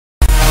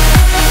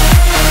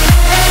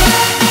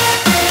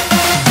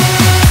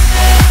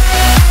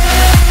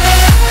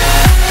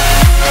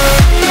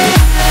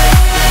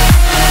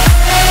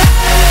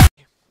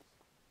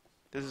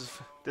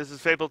This is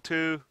Fable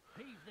 2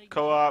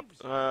 co-op.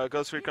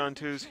 Ghost Recon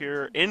 2's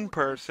here in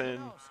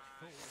person.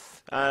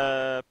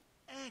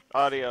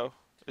 Audio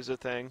is a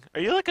thing.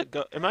 Are you like a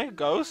ghost? Am I a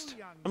ghost?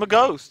 I'm a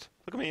ghost.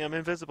 Look at me. I'm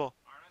invisible.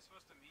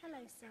 Hello,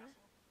 sir.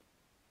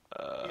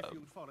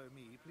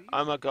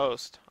 I'm a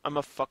ghost. I'm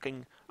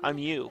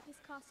you.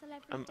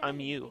 I'm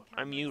you.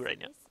 I'm you right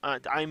now.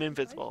 I'm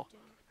invisible.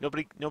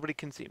 Nobody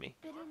can see me.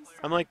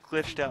 I'm like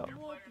glitched out.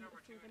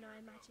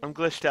 I'm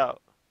glitched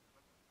out.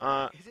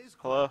 Hello?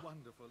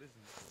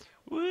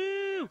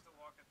 Woo!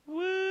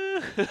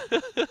 Woo!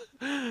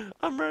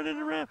 I'm running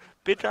around.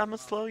 Bitch, I'ma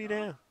slow you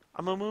down.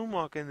 I'm a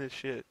moonwalk in this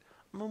shit.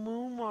 I'm a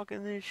moonwalk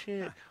in this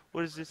shit.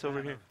 What is this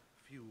over here?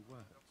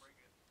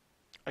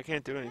 I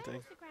can't do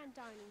anything.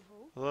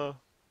 Hello?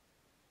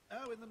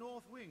 Oh, in the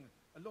North Wing.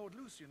 Lord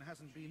Lucian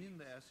hasn't been in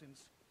there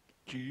since...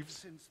 Jeeves?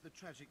 Since the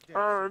tragic death.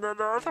 Oh, the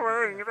North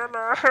Wing, I don't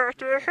know.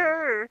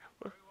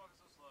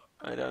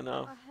 I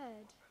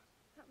heard.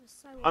 That was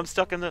so I'm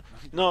stuck in the...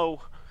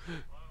 No!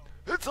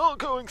 It's all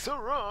going so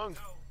wrong!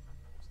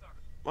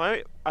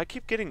 Why? I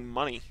keep getting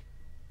money.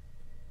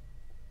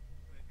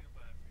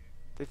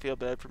 They feel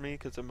bad for me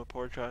because I'm a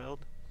poor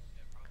child?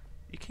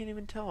 You can't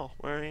even tell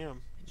where I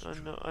am. I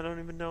don't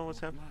even know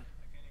what's happening.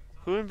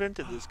 Who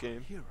invented this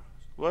game?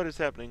 What is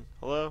happening?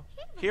 Hello?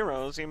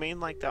 Heroes? You mean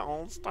like the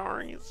old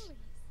stories?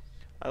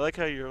 I like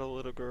how you're a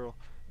little girl.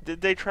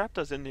 They trapped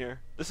us in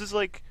here. This is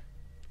like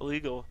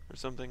illegal or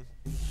something.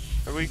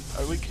 Are we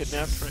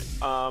kidnapped? Right?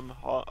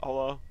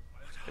 Hello?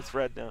 It's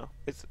red now.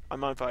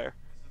 I'm on fire.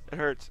 It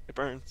hurts. It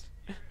burns.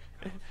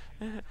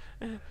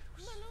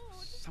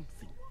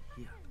 Something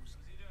here.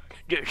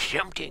 There's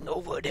something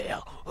over there.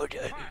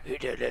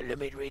 Let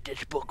me read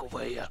this book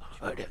over here.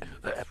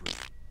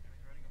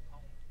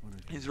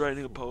 He's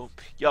writing a poem.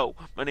 Yo,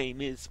 my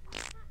name is...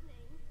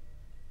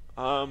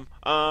 No.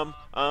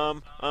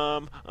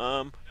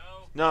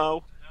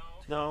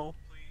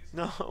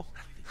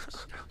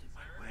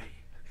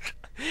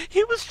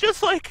 He was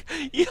just like,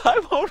 yeah, I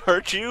won't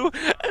hurt you.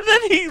 And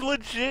then he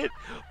legit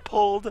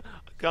pulled a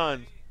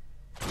gun.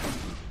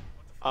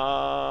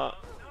 Hello?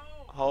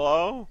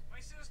 My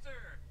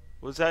sister.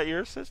 Was that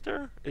your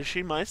sister? Is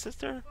she my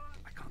sister?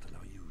 I can't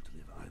allow you to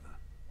live either.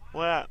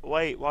 What?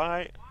 Wait,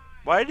 why?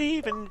 Why did he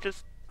even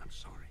just... I'm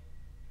sorry.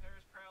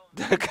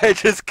 That guy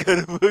just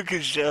couldn't book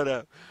a shout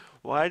out.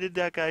 Why did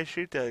that guy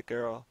shoot that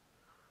girl?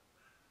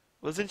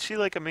 Wasn't she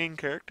like a main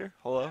character?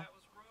 Hello?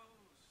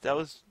 That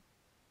was...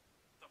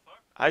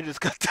 I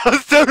just got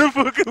tossed out a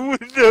fucking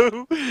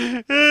window.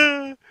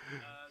 Do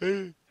we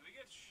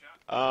get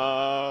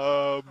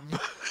shot?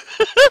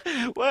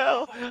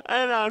 Well,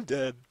 and I'm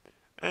dead.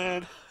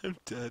 And I'm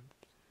dead.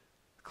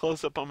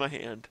 Close up on my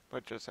hand.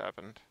 What just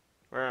happened?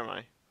 Where am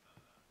I?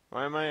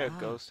 Why am I a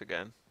ghost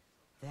again?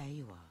 There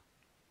you are.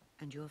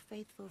 And your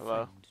faithful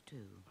Hello? friend,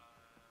 too.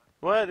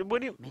 What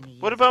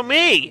about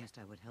me?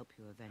 I would help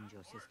you avenge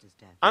your sister's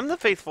death. I'm the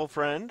faithful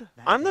friend.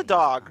 I'm the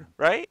dog,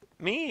 right?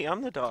 Me,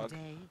 I'm the dog.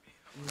 Today,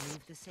 you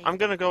leave the I'm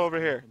gonna go over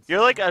here.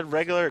 You're like a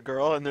regular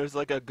girl and there's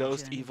like a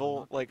ghost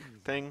evil like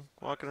thing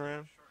walking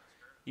around.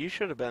 You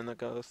should have been the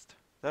ghost.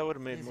 That would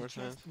have made more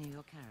sense. Near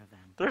your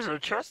caravan. There's a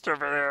chest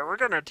over there. We're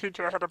gonna teach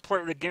you how to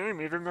play the game,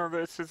 even though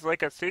this is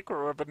like a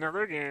sequel of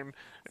another game.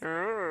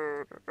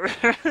 Oh.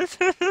 This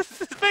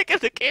is making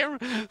the camera.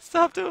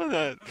 Stop doing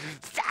that.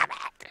 Stop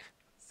it.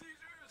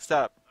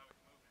 Stop.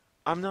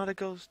 I'm not a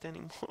ghost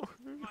anymore.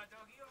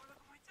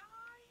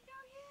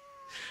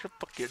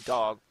 Fuck your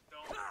dog.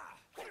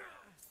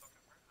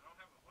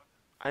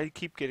 I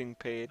keep getting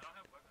paid.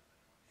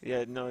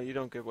 Yeah, no, you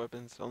don't get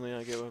weapons. Only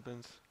I get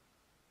weapons.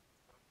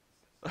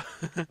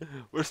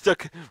 We're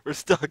stuck. We're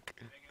stuck.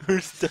 We're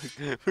stuck.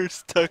 We're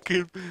stuck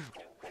in.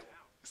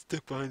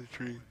 Stuck behind the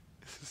tree.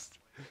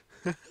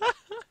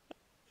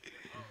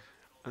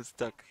 I'm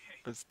stuck.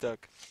 I'm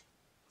stuck.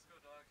 Let's go,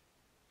 dog.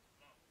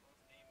 Let's aim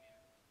you.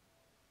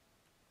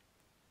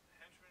 The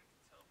henchman can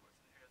teleport to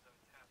the heroes of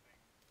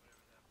tapping,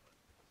 whatever that was.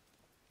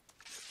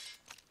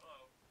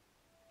 Hello.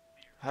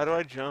 How do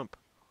I jump?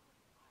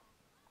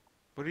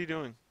 What are you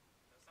doing?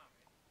 That's not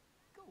me.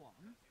 Go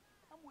on.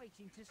 I'm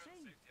waiting to see.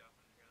 Safety off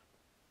on your gun.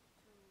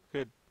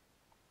 Good.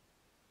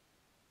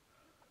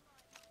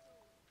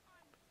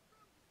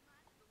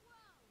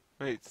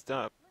 Wait,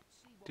 stop.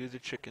 Do the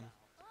chicken.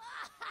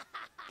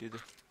 Do the...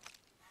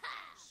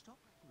 Stop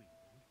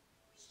breathing.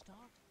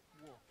 Start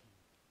walking.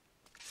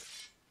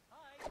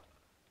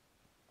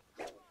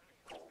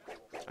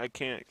 I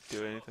can't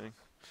do anything.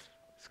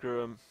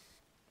 Screw him.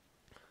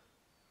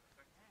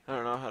 I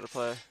don't know how to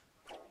play.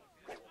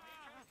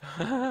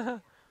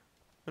 I'm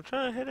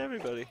trying to hit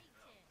everybody.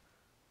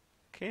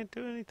 Can't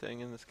do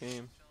anything in this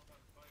game.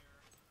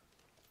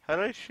 How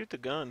do I shoot the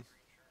gun?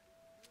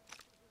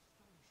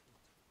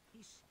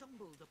 He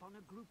stumbled upon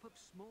a group of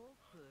small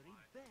furry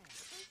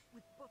bears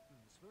with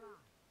buttons for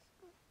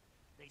eyes.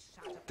 They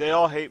sat up. They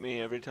all hate me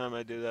every time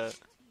I do that.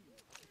 He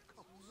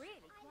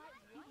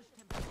was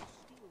tempted to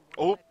steal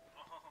Oh.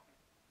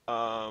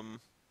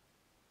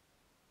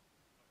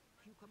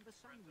 cucumber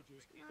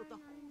sandwiches, but the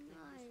whole thing was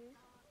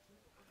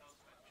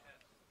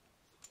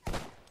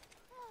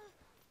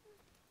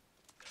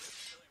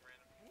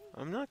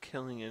I'm not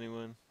killing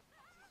anyone.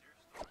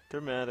 They're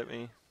mad at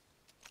me.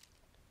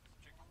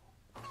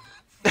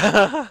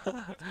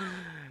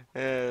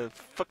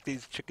 Fuck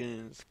these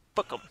chickens.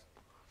 Fuck them.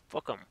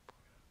 Fuck them.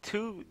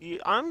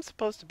 I'm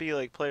supposed to be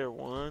like player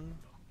 1.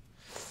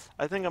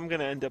 I think I'm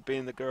gonna end up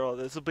being the girl.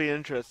 This will be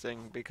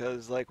interesting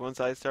because like once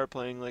I start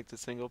playing like the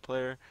single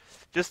player,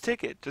 just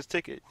take it.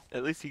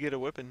 At least you get a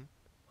weapon.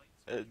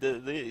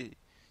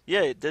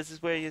 Yeah, this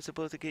is where you're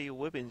supposed to get your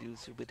weapons, you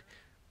stupid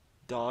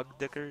dog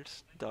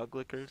lickers.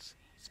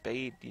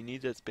 Spade. You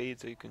need that spade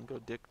so you can go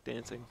dick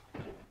dancing.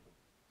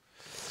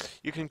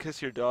 You can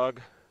kiss your dog.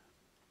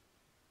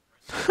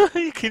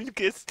 You can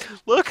kiss.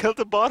 Look at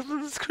the bottom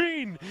of the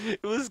screen.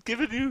 It was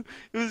giving you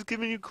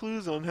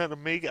clues on how to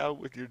make out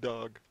with your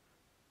dog.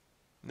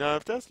 Now,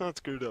 if that's not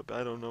screwed up,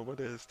 I don't know what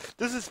is.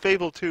 This is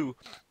Fable II.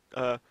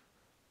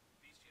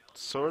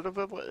 Sort of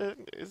a.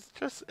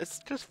 It's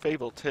just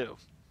Fable 2.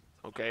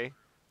 Okay,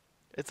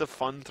 it's a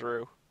fun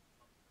through.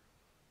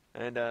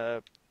 And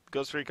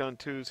Ghost Recon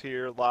 2's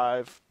here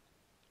live,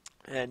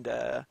 and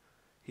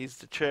he's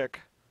the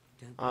chick.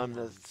 I'm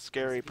the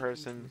scary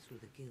person.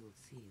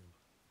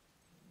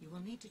 You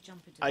will need to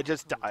jump into I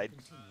just died.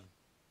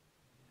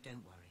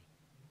 Don't worry.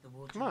 The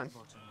water Come on. at the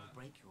bottom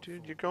will break your Dude,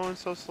 fall. you're going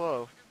so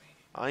slow.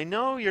 I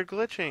know you're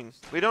glitching.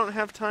 We don't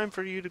have time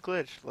for you to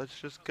glitch. Let's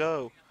just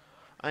go.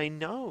 I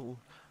know.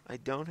 I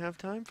don't have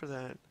time for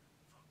that.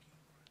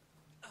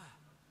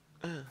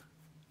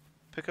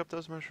 Pick up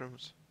those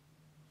mushrooms.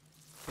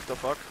 What the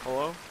fuck?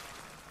 Hello?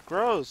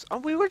 Gross. Oh,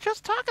 we were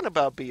just talking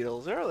about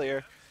beetles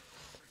earlier.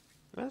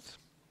 That's...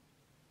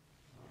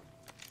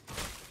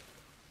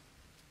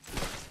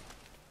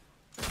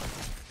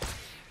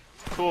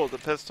 Cool, the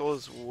pistol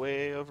is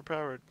way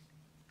overpowered.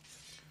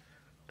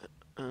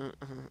 You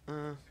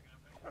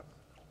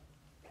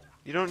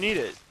don't need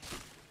it.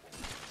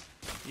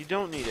 You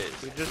don't need it.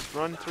 We just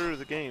run through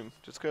the game.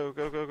 Just go,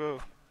 go, go,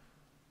 go.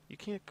 You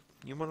can't...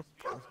 You wanna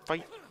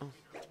fight? Oh.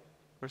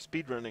 We're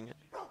speedrunning it.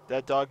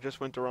 That dog just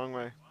went the wrong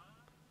way.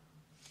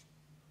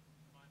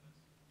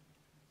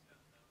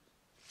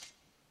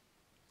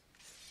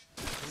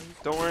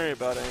 Don't worry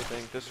about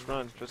anything. Just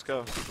run. Just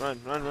go. Run,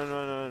 run, run,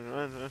 run, run,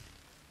 run, run.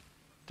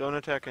 Don't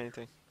attack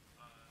anything.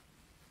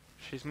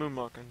 She's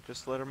moonwalking.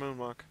 Just let her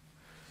moonwalk.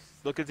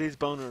 Look at these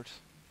boners.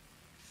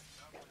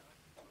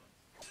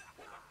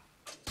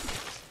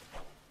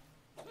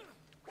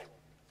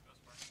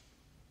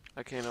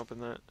 I can't open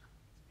that.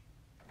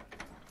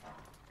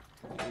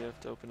 You have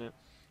to open it.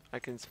 I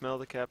can smell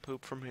the cat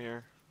poop from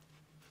here.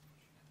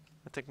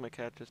 I think my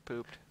cat just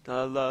pooped.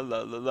 La la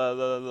la la la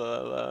la la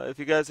la. If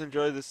you guys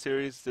enjoy this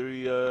series,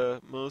 the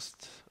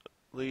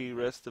mostly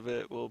rest of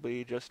it will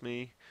be just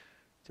me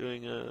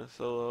doing a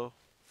solo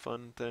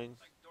fun thing.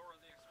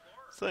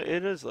 So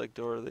it is like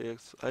Dora the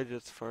I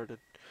just farted.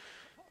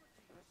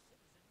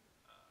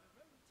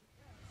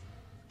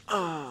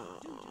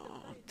 Oh,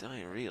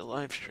 diarrhea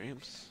live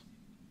streams.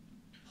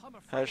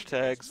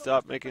 Hashtag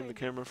stop making the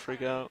camera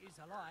freak out.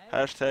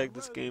 Hashtag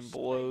this game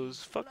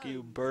blows. Fuck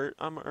you, Bert.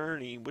 I'm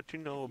Ernie. What you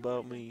know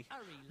about me?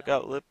 I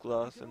got lip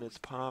gloss and it's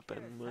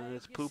popping. When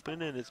it's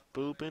pooping and it's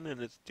booping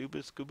and it's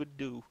dooba scuba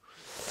doo.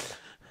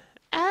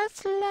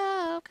 That's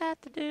love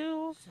got to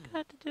do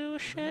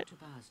shit.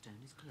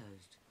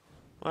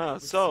 Wow,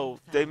 so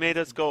they made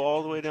us go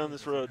all the way down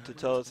this road to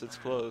tell us it's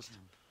closed.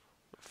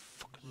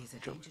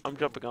 I'm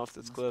jumping off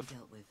this cliff.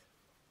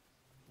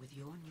 With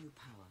your new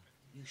power,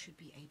 you should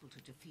be able to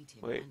defeat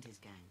him Wait. and his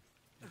gang.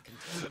 And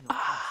contain your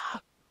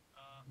quest.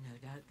 No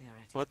doubt they are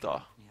at What his the?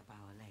 camp near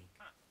Bower Lake.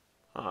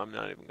 Oh, I'm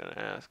not even gonna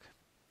ask.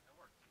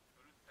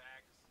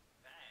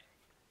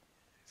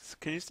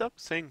 Can you stop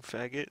saying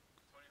faggot?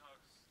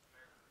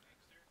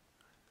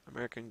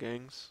 American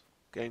gangs?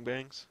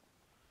 Gangbangs?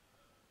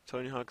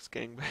 Tony Hawk's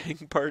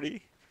gangbang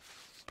party?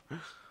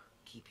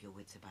 Keep your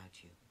wits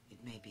about you.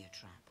 It may be a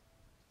trap.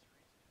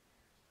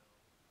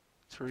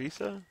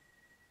 Teresa?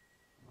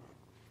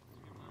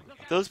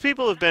 Those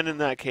people have been in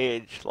that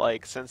cage,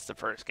 like, since the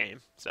first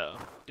game. So,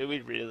 do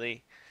we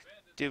really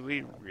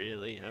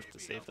have to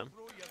save them?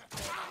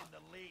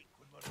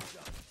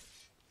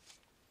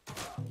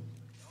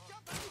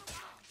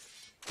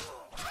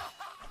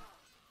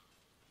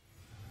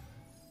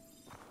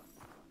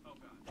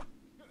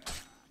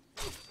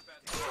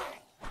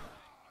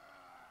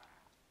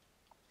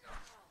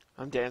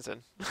 I'm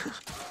dancing.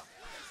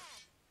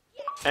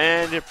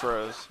 And it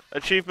froze.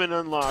 Achievement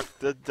unlocked,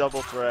 the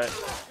double threat.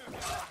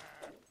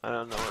 I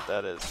don't know what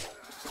that is.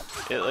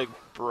 It like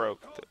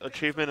broke.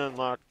 Achievement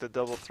unlocked, the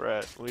double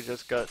threat. We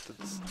just got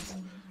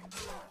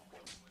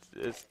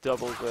it's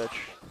double glitch.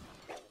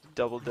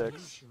 Double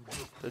dicks.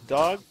 The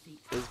dog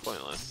is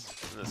pointless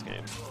in this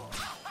game.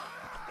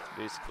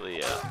 Basically,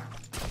 yeah.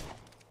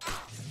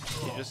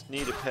 You just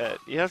need a pet.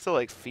 You have to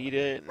like feed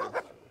it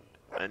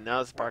and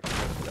now it's barking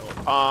at the door.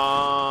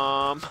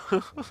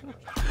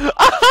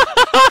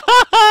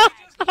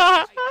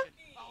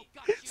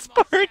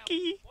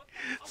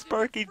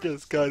 Sparky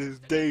just got his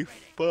day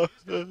fucked.